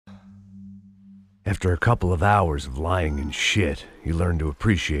After a couple of hours of lying in shit, you learn to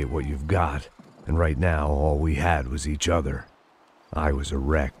appreciate what you've got. And right now, all we had was each other. I was a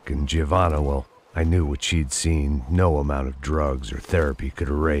wreck, and Giovanna, well, I knew what she'd seen no amount of drugs or therapy could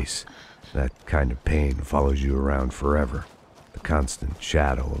erase. That kind of pain follows you around forever. The constant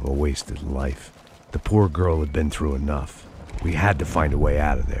shadow of a wasted life. The poor girl had been through enough. We had to find a way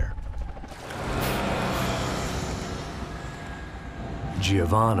out of there.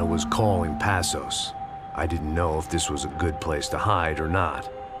 Giovanna was calling Passos. I didn't know if this was a good place to hide or not.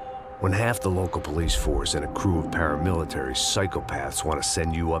 When half the local police force and a crew of paramilitary psychopaths want to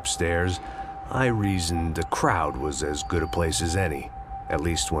send you upstairs, I reasoned the crowd was as good a place as any. At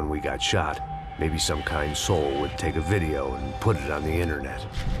least when we got shot, maybe some kind soul would take a video and put it on the internet.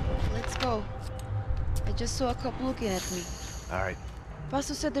 Let's go. I just saw a cop looking at me. All right.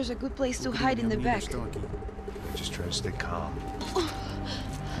 Passos said there's a good place to hide in the back. Just try to stay calm.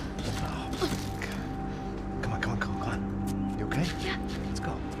 Come on. You okay? Yeah. Let's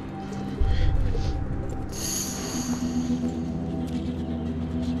go.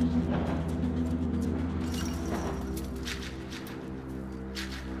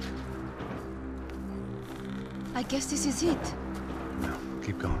 I guess this is it. No,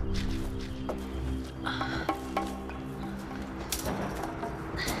 keep going.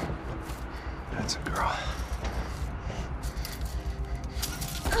 That's a girl.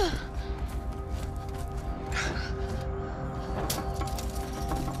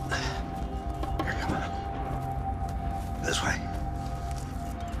 Here, come on. This way.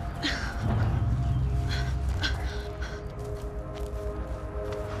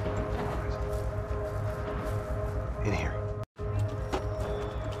 In here.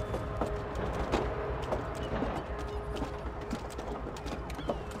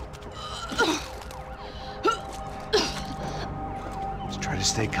 Just try to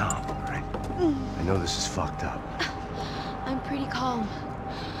stay calm, all right? I know this is fucked up. I'm pretty calm.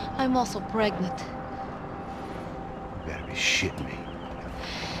 I'm also pregnant. You gotta be shitting me.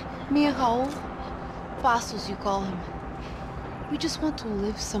 Me and Raul, Passos you call him. We just want to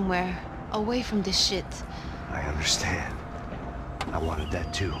live somewhere, away from this shit. I understand. I wanted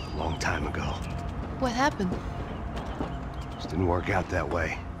that too, a long time ago. What happened? Just didn't work out that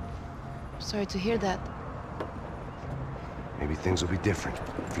way. Sorry to hear that. Maybe things will be different.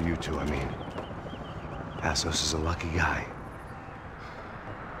 For you two, I mean. Passos is a lucky guy.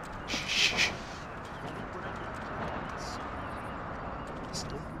 Shh.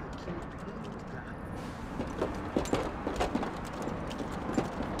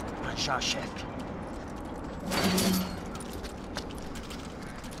 Chef.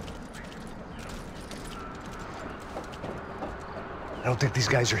 I don't think these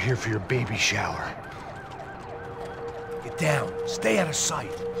guys are here for your baby shower. Get down. Stay out of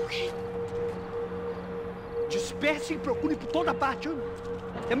sight. Okay. Disperse e procure por toda parte.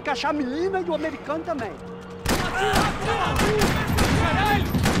 Temos que achar a menina e o americano também. Caralho!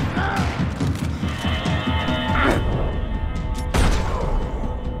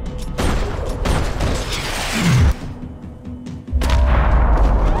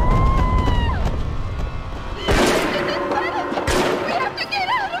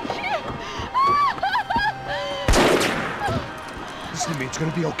 It's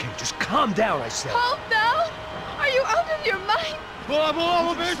gonna be okay. Just calm down, I said. Calm down? Are you out of your mind?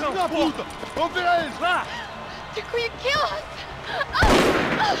 Vamos ver esse filho da puta! Vamos virar eles, lá! They're going to kill us!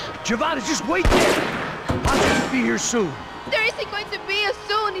 Giovanna, just wait there! I'll just be here soon. There isn't going to be a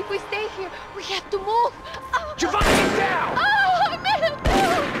soon if we stay here. We have to move. Giovanna, get down! Oh, man,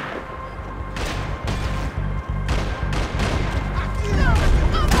 no!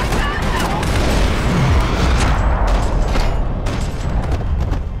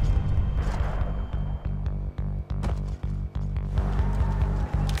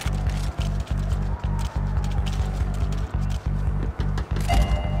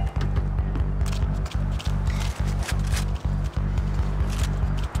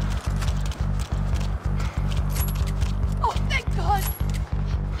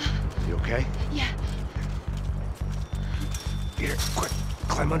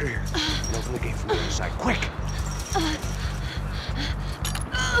 Climb under here and open the gate from the other side. Quick!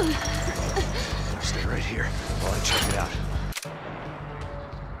 Stay right here while I check it out.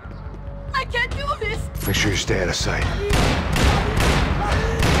 I can't do this! Make sure you stay out of sight.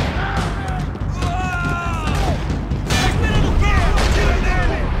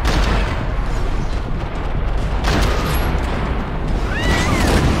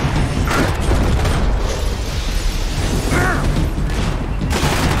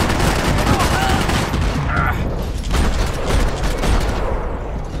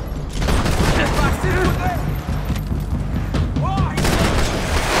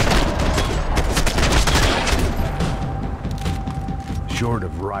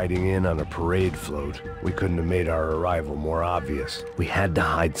 riding in on a parade float. We couldn't have made our arrival more obvious. We had to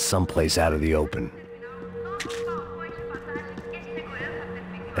hide someplace out of the open.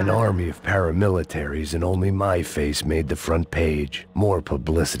 An army of paramilitaries and only my face made the front page. More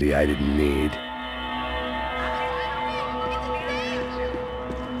publicity I didn't need.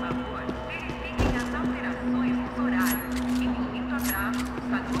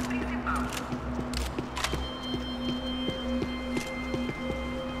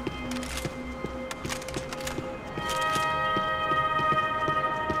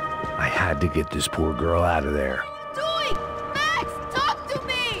 I had to get this poor girl out of there.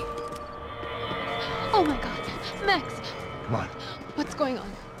 Oh my god, Max! Come on. What's going on?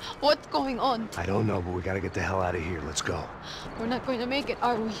 What's going on? I don't know, but we gotta get the hell out of here. Let's go. We're not going to make it,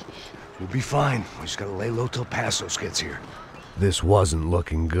 are we? We'll be fine. We just gotta lay low till Passos gets here. This wasn't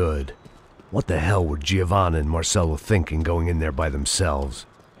looking good. What the hell were Giovanna and Marcello thinking going in there by themselves?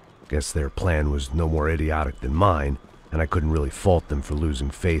 Guess their plan was no more idiotic than mine, and I couldn't really fault them for losing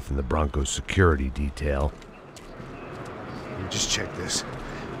faith in the Broncos security detail. Just check this.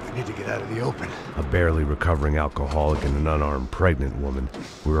 We need to get out of the open. A barely recovering alcoholic and an unarmed pregnant woman.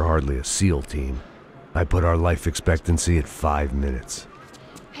 We were hardly a SEAL team. I put our life expectancy at 5 minutes.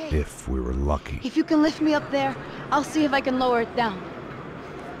 Hey, if we were lucky. if you can lift me up there, I'll see if I can lower it down.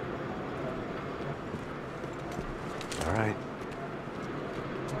 All right.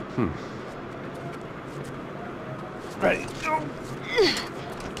 Ready. Go.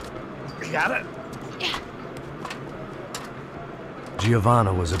 You got it? Yeah.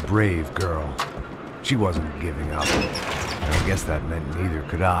 Giovanna was a brave girl. She wasn't giving up. And I guess that meant neither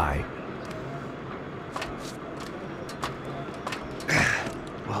could I.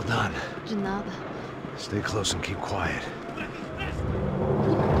 Well done. De nada. Stay close and keep quiet.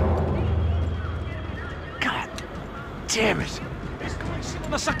 God damn it!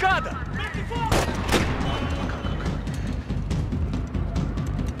 Na sacada!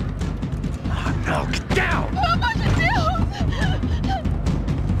 Oh, no, get down! Pelo amor de Deus!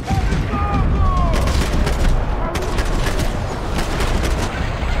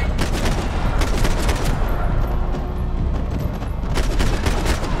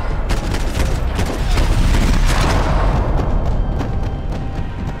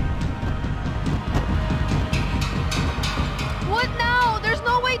 What now? There's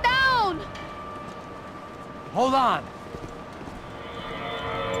no way down! Hold on!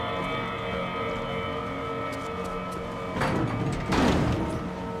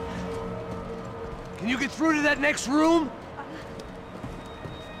 Can you get through to that next room?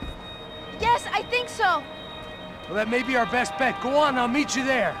 Yes, I think so. Well, that may be our best bet. Go on, I'll meet you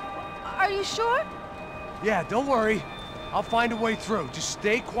there. Are you sure? Yeah, don't worry. I'll find a way through. Just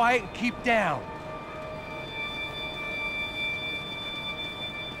stay quiet and keep down.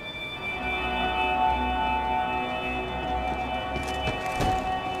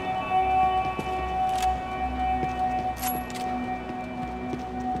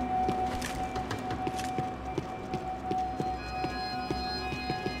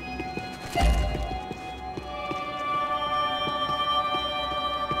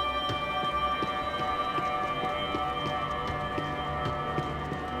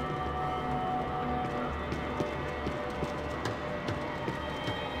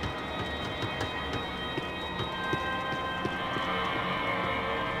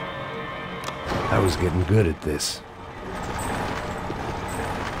 I was getting good at this.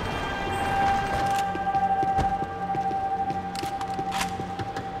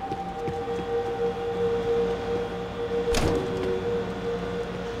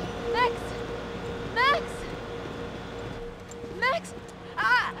 Max! Max! Max!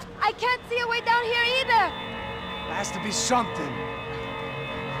 I can't see a way down here either! There has to be something.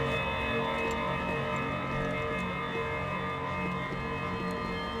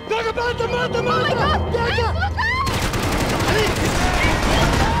 Mata, mata, Oh my god! Max, look out!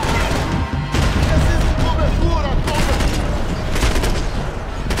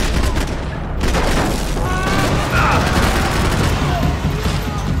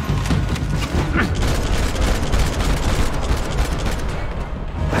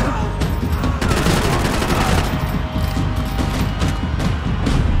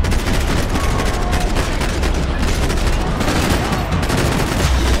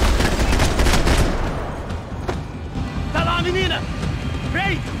 Tá lá, menina!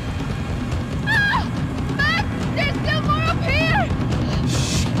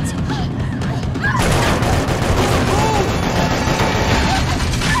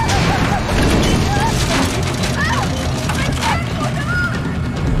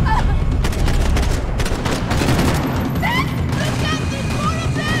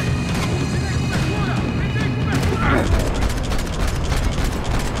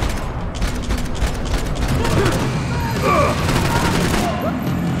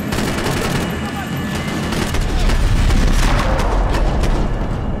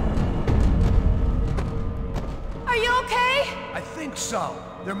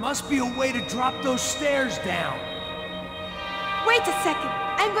 so. There must be a way to drop those stairs down. Wait a second.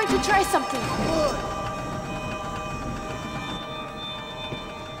 I'm going to try something. Good.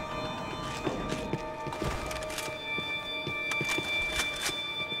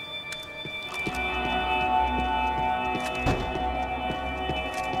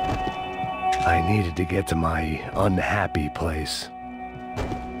 I needed to get to my unhappy place.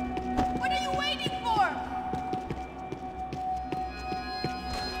 What are you waiting for?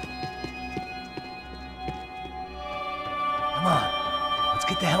 Come on, let's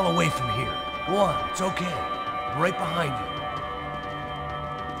get the hell away from here. Go on, it's okay. I'm right behind you.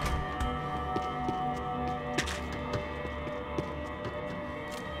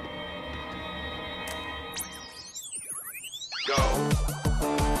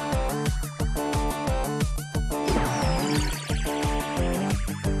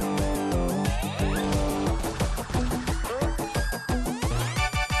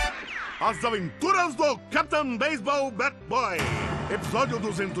 As aventuras do Captain Baseball Bat Boy. Episódio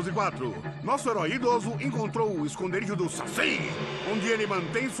 204. Nosso herói idoso encontrou o esconderijo do Saci, onde ele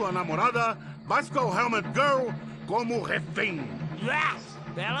mantém sua namorada, Bicycle Helmet Girl, como refém.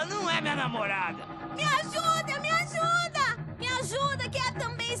 Ela não é minha namorada. Me ajuda, me ajuda! Me ajuda,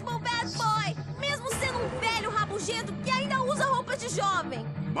 Captain Baseball Bad Boy! Mesmo sendo um velho rabugento que ainda usa roupas de jovem.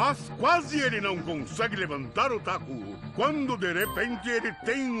 Mas quase ele não consegue levantar o taco, quando de repente ele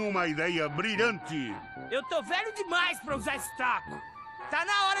tem uma ideia brilhante. Eu tô velho demais pra usar esse taco. Tá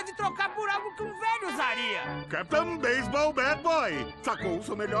na hora de trocar por algo que um velho usaria. Captain Baseball Bad Boy sacou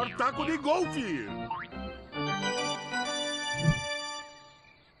seu melhor taco de golfe.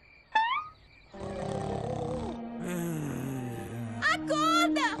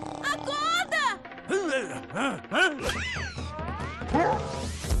 Acorda! Acorda!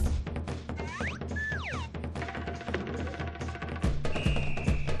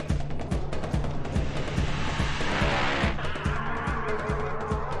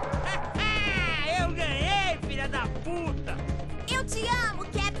 Eu ganhei, filha da puta! Eu te amo,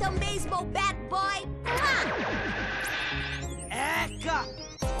 Captain Baseball Bad Boy! Eca!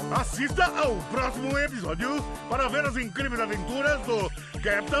 Assista ao próximo episódio para ver as incríveis aventuras do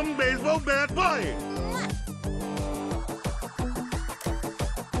Captain Baseball Bad Boy.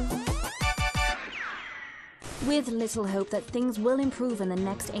 With little hope that things will improve in the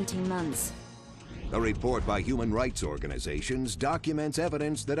next 18 months. A report by human rights organizations documents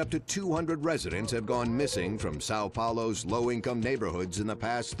evidence that up to 200 residents have gone missing from Sao Paulo's low-income neighborhoods in the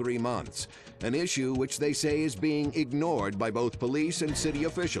past 3 months, an issue which they say is being ignored by both police and city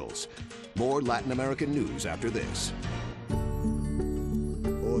officials. More Latin American news after this.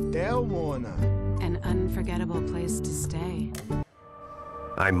 Hotel Mona. An unforgettable place to stay.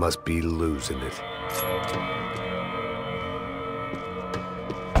 I must be losing it.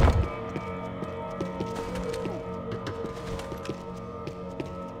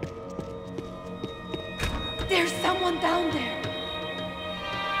 There's someone down there.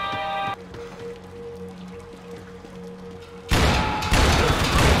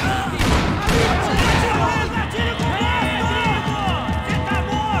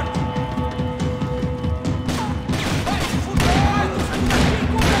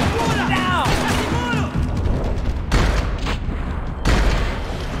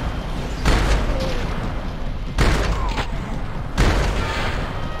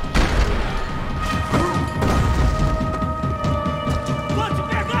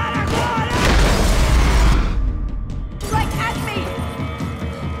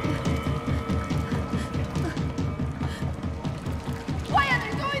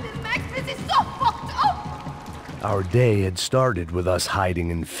 Our day had started with us hiding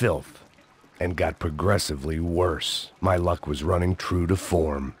in filth, and got progressively worse. My luck was running true to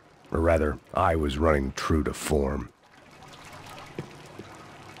form. Or rather, I was running true to form.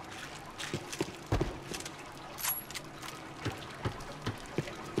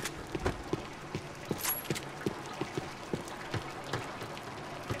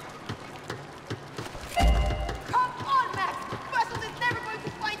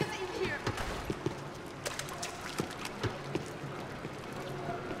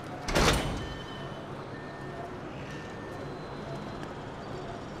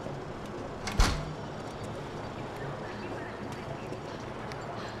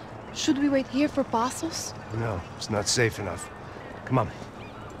 Should we wait here for Passos? No, it's not safe enough. Come on.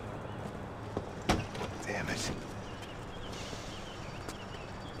 Damn it.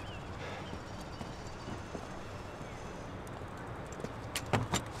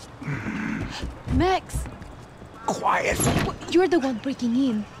 Max! Quiet! You're the one breaking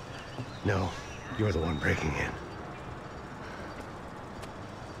in. No, you're the one breaking in.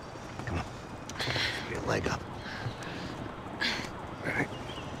 leg up. All right.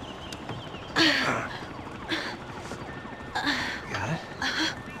 Got it?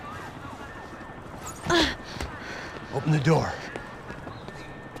 Open the door.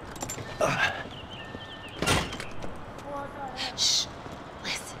 Shh.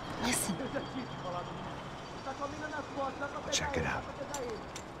 Listen. Check it out.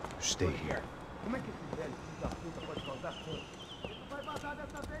 Stay here.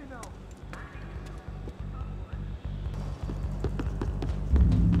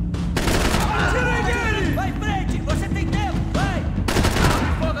 Vai em frente! Você tem tempo! Vai!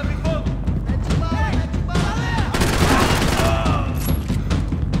 Abre fogo! Mete bala!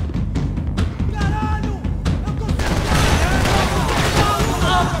 Caralho! Eu tô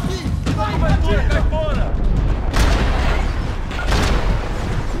Vai fora! Cai fora!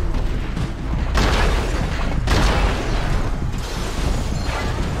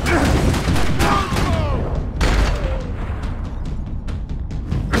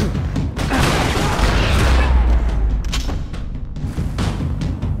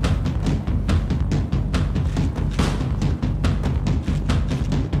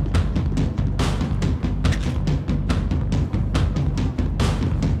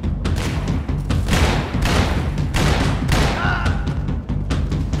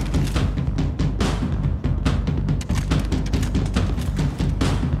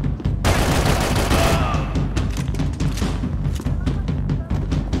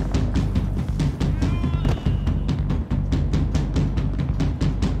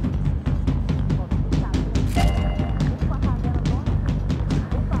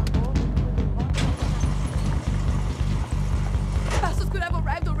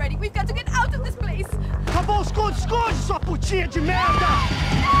 Esconde, sua putinha de merda!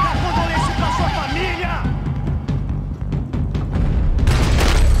 Dá condolência pra sua família!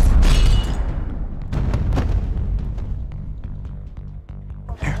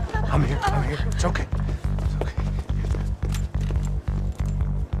 Here, I'm here. It's okay. It's okay.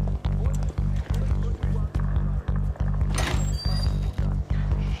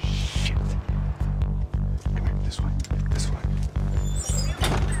 Shit. Come here, this way.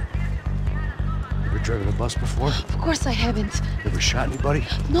 Ever driven a bus before? Of course I haven't. Ever shot anybody?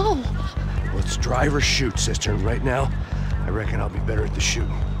 No. Well, it's drive or shoot, sister, and right now, I reckon I'll be better at the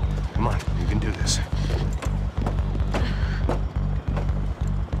shooting. Come on, you can do this.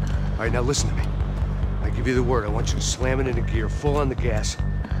 All right, now listen to me. I give you the word. I want you to slam it into gear, full on the gas,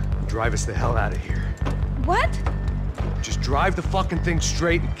 and drive us the hell out of here. What? Just drive the fucking thing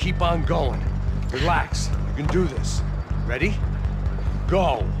straight and keep on going. Relax. You can do this. Ready?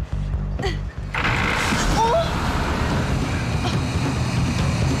 Go.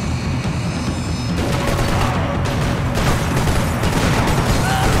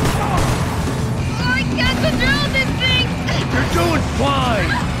 I can't control this thing! You're doing fine!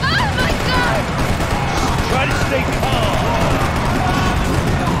 Oh my god! Try to stay calm!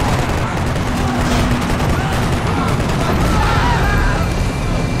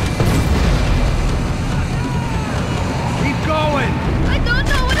 Keep going! I don't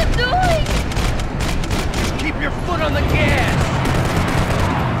know what I'm doing! Just keep your foot on the gas!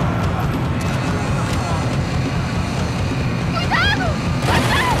 Cuidado!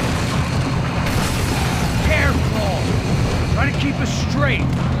 Careful! Try to keep us straight!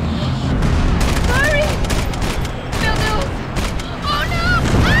 Hurry! Meu Deus! Oh no!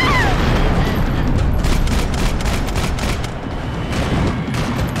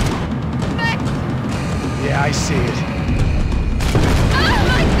 Max! Yeah, I see it. Oh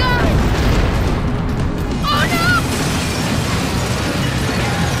my god! Oh no!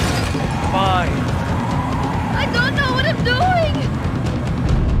 Fine. I don't know what I'm doing!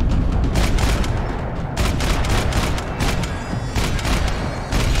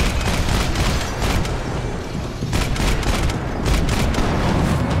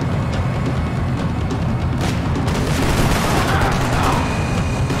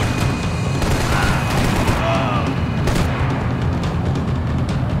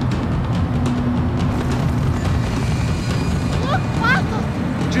 Look, Marcos!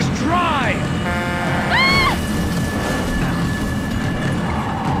 Just drive!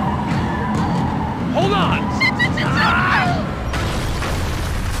 Hold on!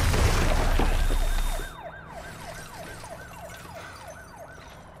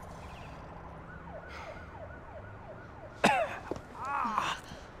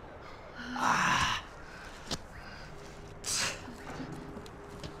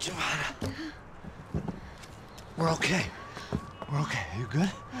 Giovanna. We're okay. We're okay. You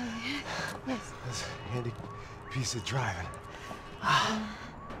good? Yes. That's a handy piece of driving.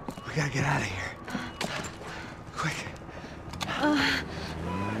 We gotta get out of here. Quick.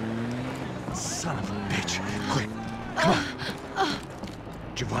 Son of a bitch. Quick. Come on.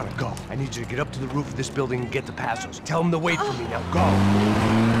 Giovanna, go. I need you to get up to the roof of this building and get the Passos. Tell them to wait for me. Now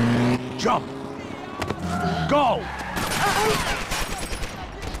go. Jump. Go!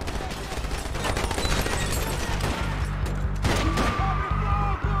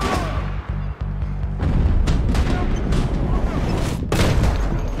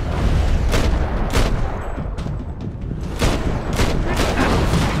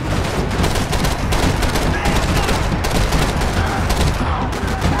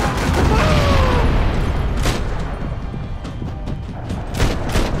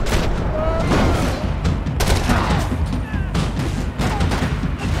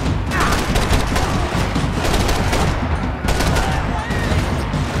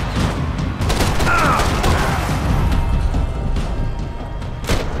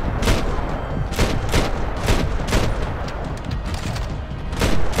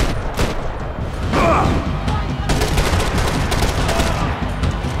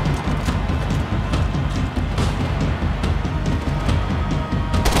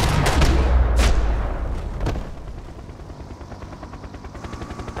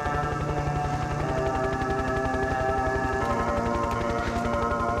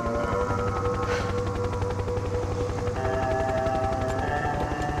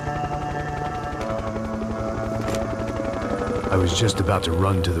 I was just about to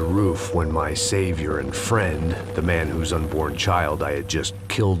run to the roof when my savior and friend, the man whose unborn child I had just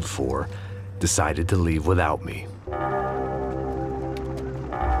killed for, decided to leave without me.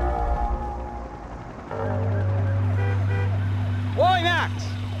 Boy, Max!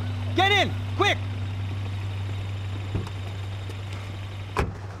 Get in! Quick!